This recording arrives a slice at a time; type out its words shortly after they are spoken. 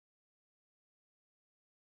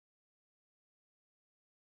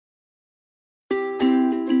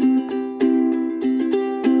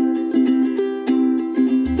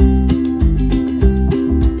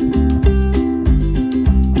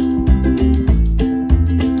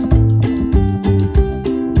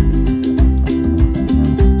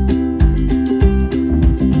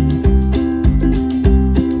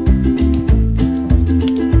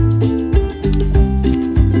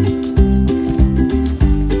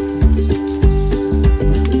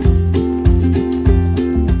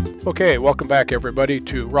Okay, welcome back everybody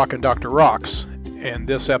to Rockin' Dr. Rocks. In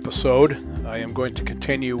this episode, I am going to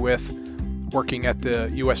continue with working at the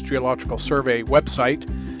U.S. Geological Survey website.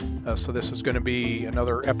 So this is going to be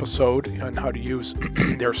another episode on how to use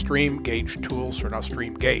their stream gauge tools, or not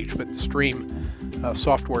stream gauge, but the stream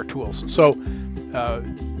software tools. And so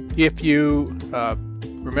if you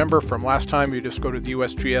remember from last time, you just go to the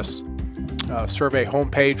USGS survey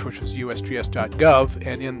homepage, which is usgs.gov,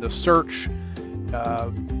 and in the search,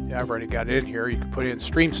 I've already got it in here, you can put in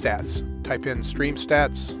StreamStats. Type in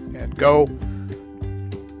StreamStats and go.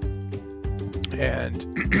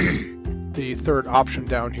 And the third option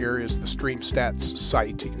down here is the StreamStats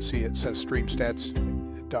site. You can see it says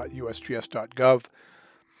streamstats.usgs.gov.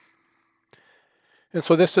 And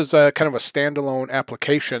so this is a kind of a standalone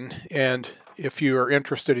application, and if you are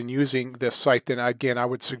interested in using this site, then again I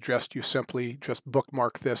would suggest you simply just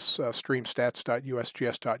bookmark this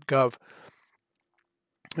streamstats.usgs.gov.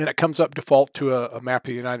 And it comes up default to a map of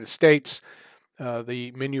the United States.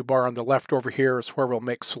 The menu bar on the left over here is where we'll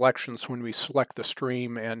make selections when we select the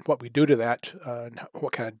stream and what we do to that, and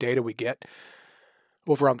what kind of data we get.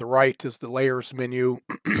 Over on the right is the layers menu.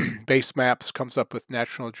 Base maps comes up with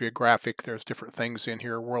National Geographic. There's different things in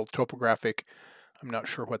here. World topographic. I'm not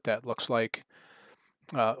sure what that looks like.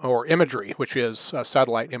 Or imagery, which is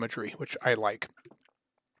satellite imagery, which I like.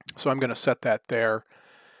 So I'm going to set that there.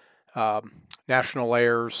 National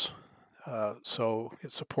layers, so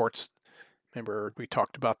it supports, remember we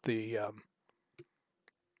talked about the,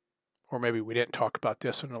 or maybe we didn't talk about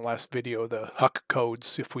this in the last video, the HUC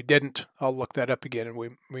codes. If we didn't, I'll look that up again, and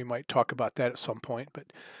we might talk about that at some point, but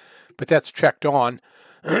that's checked on.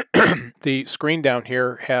 The screen down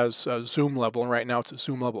here has a zoom level, and right now it's at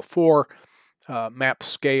zoom level 4. Map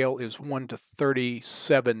scale is 1 to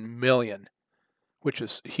 37 million, which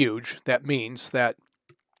is huge. That means that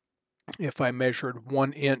if I measured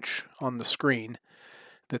 1 inch on the screen,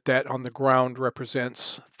 that on the ground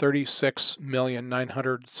represents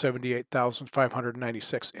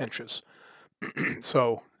 36,978,596 inches.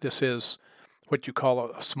 So this is what you call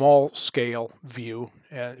a small scale view,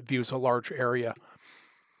 and it views a large area.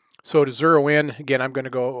 So to zero in, again, I'm going to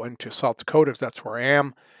go into South Dakota because that's where I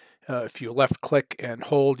am. If you left click and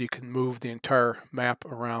hold, you can move the entire map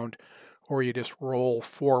around, or you just roll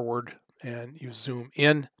forward and you zoom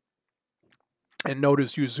in. And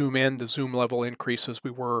notice you zoom in, the zoom level increases. We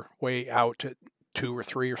were way out at 2 or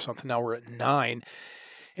 3 or something. Now we're at 9.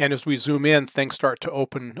 And as we zoom in, things start to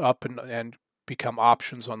open up and become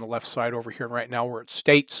options on the left side over here. And right now we're at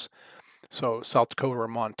states, so South Dakota or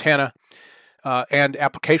Montana. And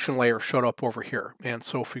application layer showed up over here. And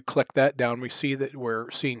so if we click that down, we see that we're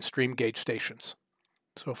seeing stream gauge stations.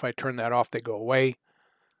 So if I turn that off, they go away.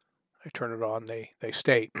 I turn it on, they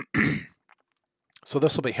stay. So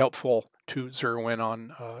this will be helpful to zero in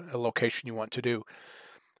on a location you want to do.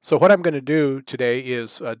 So what I'm going to do today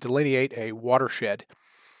is delineate a watershed,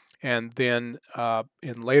 and then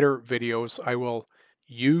in later videos I will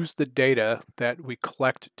use the data that we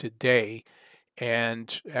collect today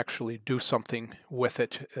and actually do something with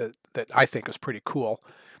it that I think is pretty cool.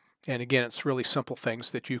 And again, it's really simple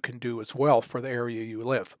things that you can do as well for the area you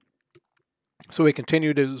live. So we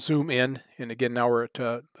continue to zoom in, and again now we're at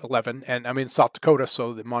 11, and I'm in South Dakota,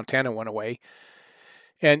 so the Montana went away.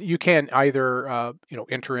 And you can either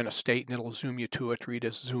enter in a state and it'll zoom you to it, or you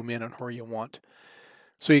just zoom in on where you want.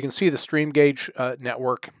 So you can see the stream gauge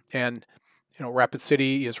network, and Rapid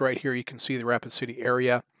City is right here. You can see the Rapid City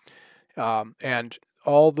area, and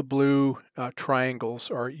all the blue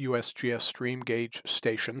triangles are USGS stream gauge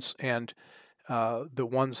stations, and the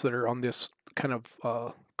ones that are on this kind of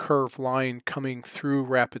curved line coming through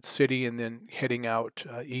Rapid City and then heading out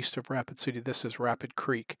east of Rapid City, this is Rapid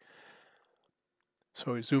Creek.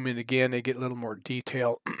 So we zoom in again, they get a little more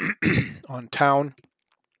detail on town.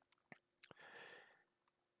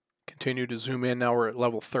 Continue to zoom in, now we're at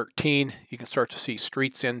level 13. You can start to see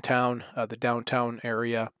streets in town, the downtown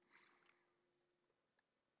area.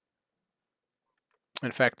 In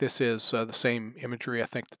fact, this is the same imagery I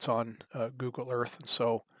think that's on Google Earth, and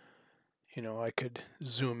so I could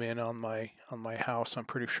zoom in on my house. I'm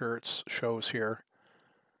pretty sure it shows here.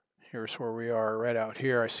 Here's where we are, right out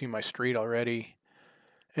here. I see my street already.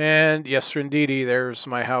 And yes, indeedy, there's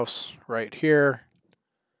my house right here.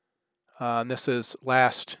 And this is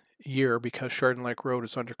last year because Chardon Lake Road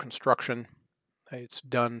is under construction. It's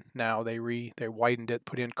done now. They widened it,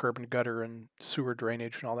 put in curb and gutter and sewer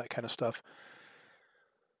drainage and all that kind of stuff.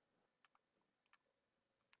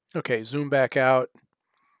 Okay, zoom back out.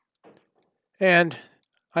 And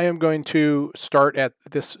I am going to start at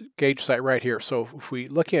this gauge site right here. So if we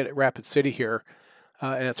look at Rapid City here,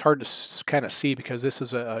 and it's hard to kind of see because this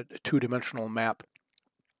is a two-dimensional map.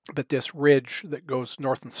 But this ridge that goes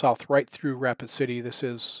north and south right through Rapid City, this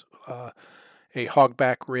is a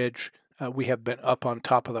hogback ridge. We have been up on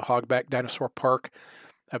top of the Hogback Dinosaur Park.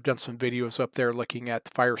 I've done some videos up there looking at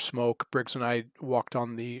the fire smoke. Briggs and I walked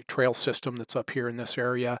on the trail system that's up here in this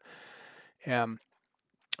area.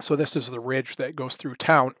 So this is the ridge that goes through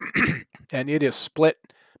town, and it is split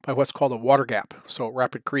by what's called a water gap. So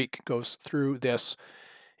Rapid Creek goes through this,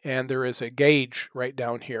 and there is a gauge right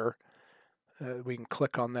down here. We can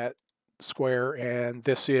click on that square, and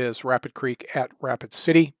this is Rapid Creek at Rapid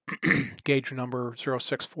City, gauge number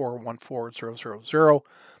 064140000.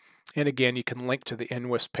 And again, you can link to the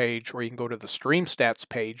NWIS page, or you can go to the StreamStats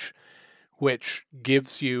page, which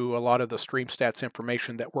gives you a lot of the StreamStats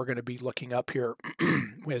information that we're going to be looking up here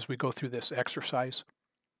as we go through this exercise.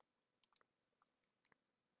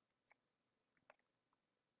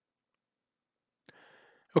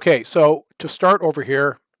 Okay, so to start over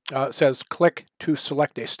here, it says click to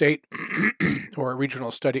select a state or a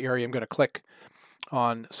regional study area. I'm going to click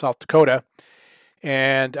on South Dakota,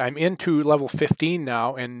 and I'm into level 15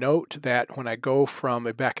 now. And note that when I go from,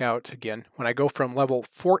 back out again, when I go from level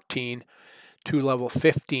 14 to level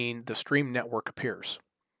 15, the stream network appears.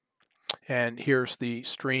 And here's the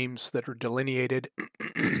streams that are delineated.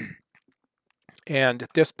 And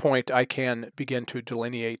at this point, I can begin to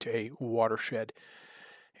delineate a watershed.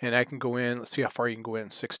 And I can go in, let's see how far you can go in,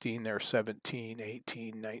 16 there, 17,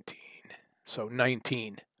 18, 19, so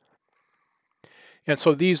 19. And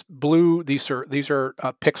so these blue, these are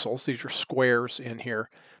pixels, these are squares in here.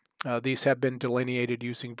 These have been delineated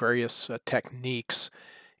using various techniques,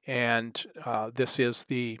 and this is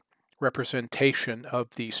the representation of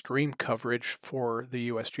the stream coverage for the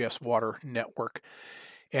USGS water network.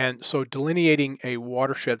 And so delineating a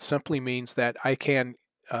watershed simply means that I can,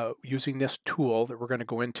 using this tool that we're going to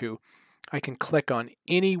go into, I can click on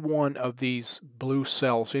any one of these blue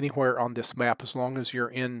cells anywhere on this map as long as you're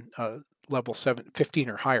in level 15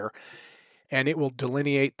 or higher, and it will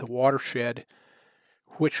delineate the watershed,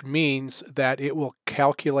 which means that it will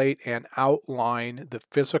calculate and outline the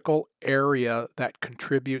physical area that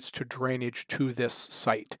contributes to drainage to this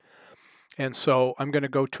site. And so I'm going to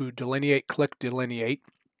go to delineate, click delineate,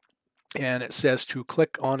 and it says to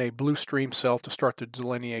click on a blue stream cell to start the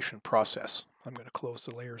delineation process. I'm going to close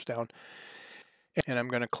the layers down, and I'm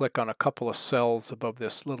going to click on a couple of cells above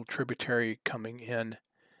this little tributary coming in,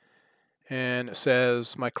 and it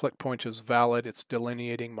says my click point is valid. It's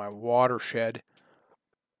delineating my watershed,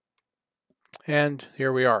 and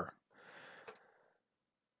here we are.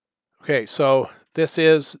 Okay, so this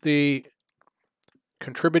is the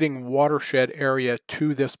contributing watershed area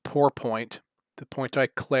to this pour point, the point I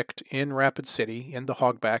clicked in Rapid City in the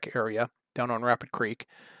Hogback area down on Rapid Creek,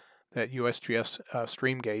 that USGS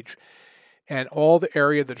stream gauge. And all the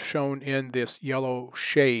area that's shown in this yellow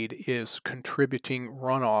shade is contributing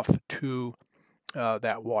runoff to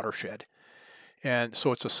that watershed. And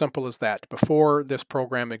so it's as simple as that. Before this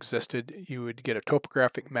program existed, you would get a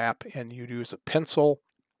topographic map and you'd use a pencil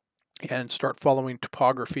and start following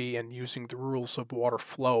topography and using the rules of water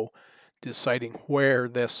flow, deciding where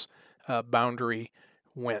this boundary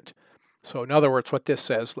went. So in other words, what this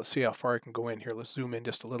says, let's see how far I can go in here. Let's zoom in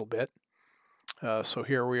just a little bit. So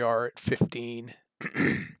here we are at 15.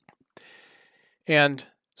 And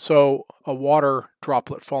so a water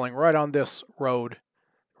droplet falling right on this road,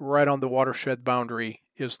 right on the watershed boundary,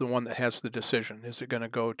 is the one that has the decision. Is it going to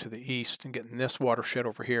go to the east and get in this watershed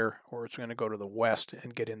over here, or it's going to go to the west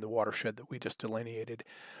and get in the watershed that we just delineated?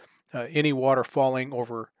 Any water falling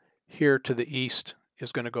over here to the east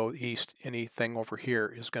is going to go east. Anything over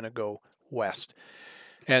here is going to go west.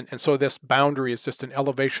 And so this boundary is just an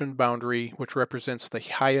elevation boundary, which represents the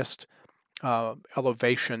highest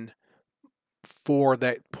elevation for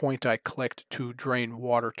that point I clicked to drain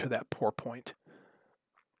water to that pour point.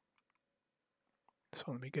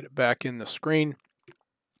 So let me get it back in the screen.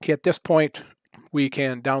 Okay, at this point, we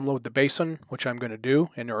can download the basin, which I'm going to do,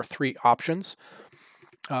 and there are three options.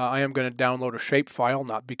 I am going to download a shapefile,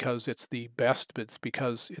 not because it's the best, but it's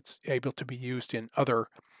because it's able to be used in other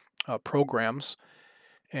programs.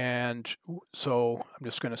 And so I'm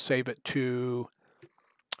just going to save it to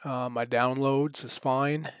my downloads is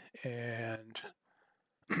fine. And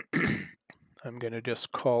I'm going to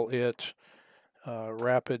just call it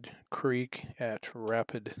Rapid Creek at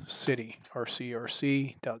Rapid City,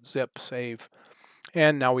 rcrc.zip, save.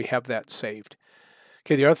 And now we have that saved.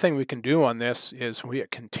 Okay, the other thing we can do on this is we hit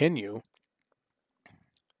continue,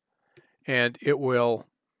 and it will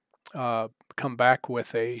come back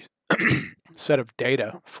with a set of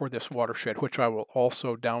data for this watershed, which I will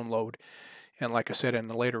also download And like I said, in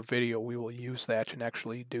a later video, we will use that and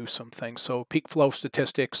actually do some things. So peak flow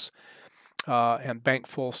statistics and bank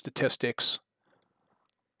full statistics,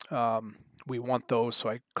 we want those, so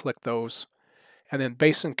I click those. And then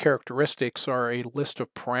basin characteristics are a list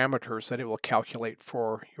of parameters that it will calculate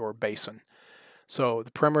for your basin. So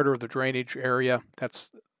the perimeter of the drainage area,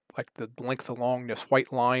 that's like the length along this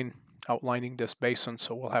white line outlining this basin,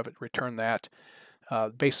 so we'll have it return that.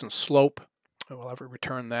 Basin slope, we'll have it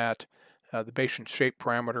return that. The basin shape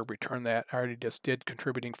parameter, return that. I already just did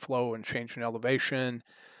contributing flow and change in elevation.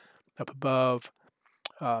 Up above,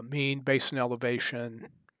 mean basin elevation,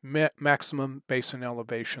 maximum basin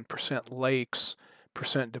elevation, percent lakes,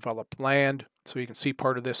 percent developed land. So you can see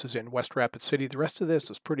part of this is in West Rapid City. The rest of this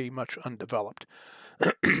is pretty much undeveloped.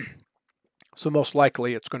 So most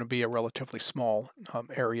likely it's going to be a relatively small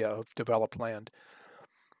area of developed land.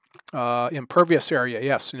 Impervious area,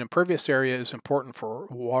 yes, an impervious area is important for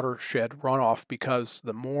watershed runoff because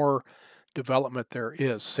the more development there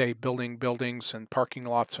is, say building buildings and parking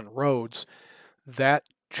lots and roads, that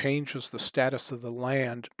changes the status of the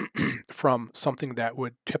land from something that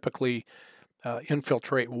would typically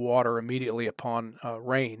infiltrate water immediately upon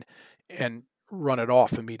rain and run it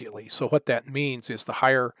off immediately. So what that means is the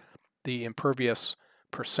higher the impervious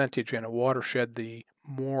percentage in a watershed, the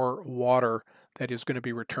more water that is going to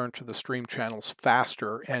be returned to the stream channels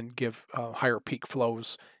faster and give higher peak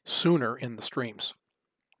flows sooner in the streams.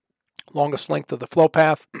 Longest length of the flow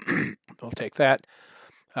path, we'll take that.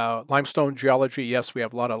 Limestone geology, yes, we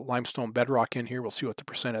have a lot of limestone bedrock in here. We'll see what the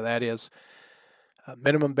percent of that is.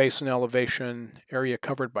 Minimum basin elevation, area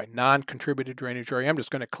covered by non-contributed drainage area. I'm just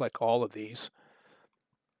going to click all of these.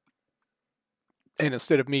 And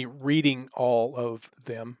instead of me reading all of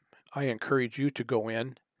them, I encourage you to go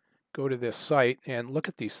to this site and look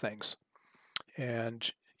at these things. And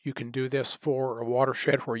you can do this for a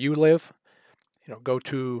watershed where you live. You know, go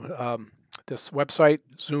to this website,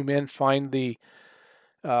 zoom in, find a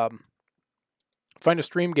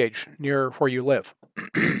stream gauge near where you live,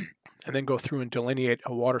 and then go through and delineate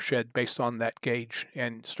a watershed based on that gauge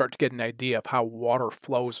and start to get an idea of how water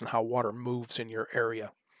flows and how water moves in your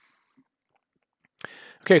area.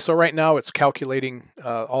 Okay, so right now it's calculating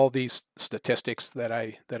all these statistics that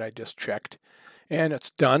I just checked, and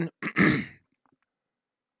it's done.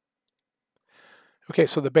 Okay,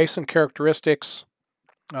 so the basin characteristics,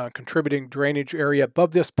 contributing drainage area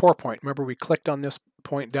above this pour point. Remember, we clicked on this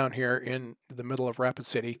point down here in the middle of Rapid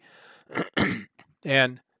City,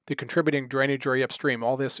 and the contributing drainage area upstream,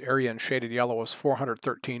 all this area in shaded yellow is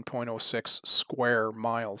 413.06 square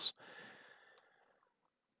miles.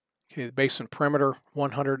 Okay, the basin perimeter,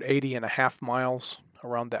 180.5 miles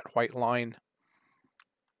around that white line.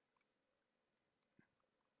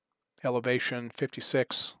 Elevation,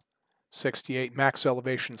 5668. Max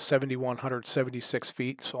elevation, 7,176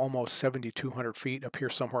 feet, so almost 7,200 feet up here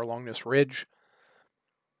somewhere along this ridge.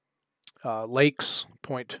 Lakes,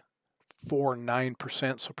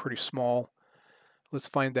 0.49%, so pretty small. Let's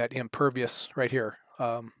find that impervious right here.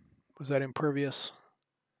 Was that impervious?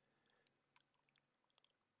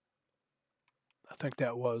 I think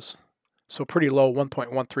that was. So pretty low,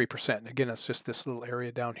 1.13%. Again, it's just this little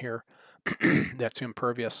area down here that's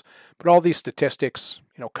impervious. But all these statistics,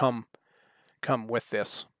 you know, come with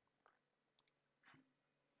this.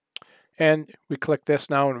 And we click this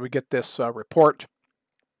now and we get this report.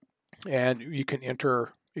 And you can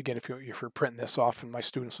enter, again, if you're printing this off, and my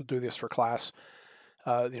students will do this for class,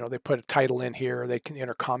 you know, they put a title in here. They can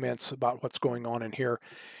enter comments about what's going on in here.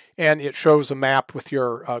 And it shows a map with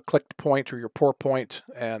your clicked point or your pour point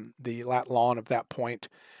and the lat long of that point,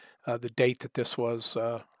 the date that this was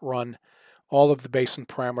run, all of the basin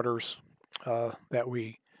parameters that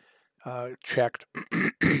we checked,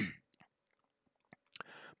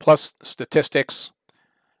 plus statistics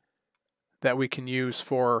that we can use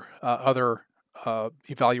for other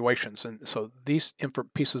evaluations. And so these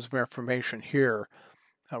pieces of information here,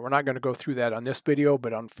 we're not going to go through that on this video,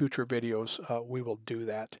 but on future videos we will do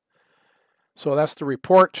that. So that's the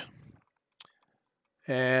report,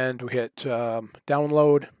 and we hit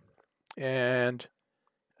download, and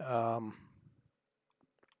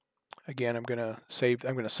again I'm going to save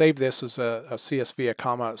this as a CSV, a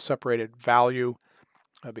comma separated value,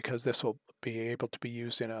 because this will be able to be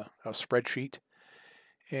used in a spreadsheet.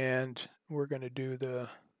 And we're going to do the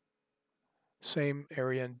same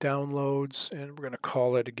area in downloads, and we're going to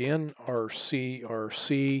call it again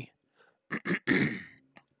RC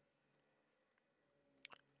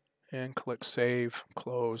and click save,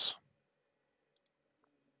 close,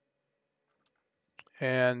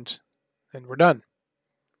 and then we're done.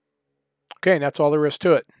 Okay, and that's all there is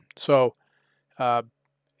to it. So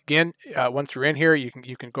Again, once you're in here, you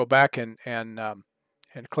can go back and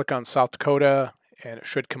click on South Dakota, and it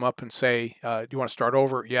should come up and say, "Do you want to start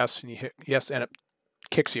over?" Yes, and you hit yes, and it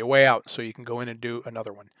kicks you way out, so you can go in and do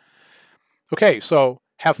another one. Okay, so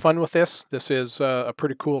have fun with this. This is a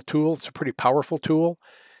pretty cool tool. It's a pretty powerful tool.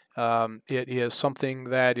 It is something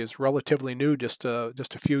that is relatively new, just a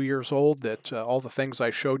few years old. That all the things I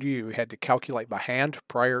showed you, you had to calculate by hand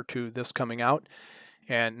prior to this coming out,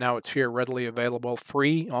 and now it's here readily available,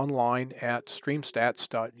 free online at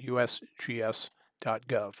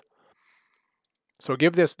streamstats.usgs.gov. So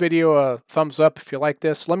give this video a thumbs up if you like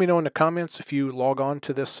this. Let me know in the comments if you log on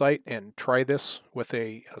to this site and try this with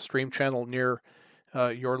a stream channel near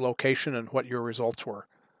your location and what your results were.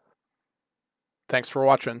 Thanks for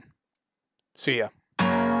watching. See ya.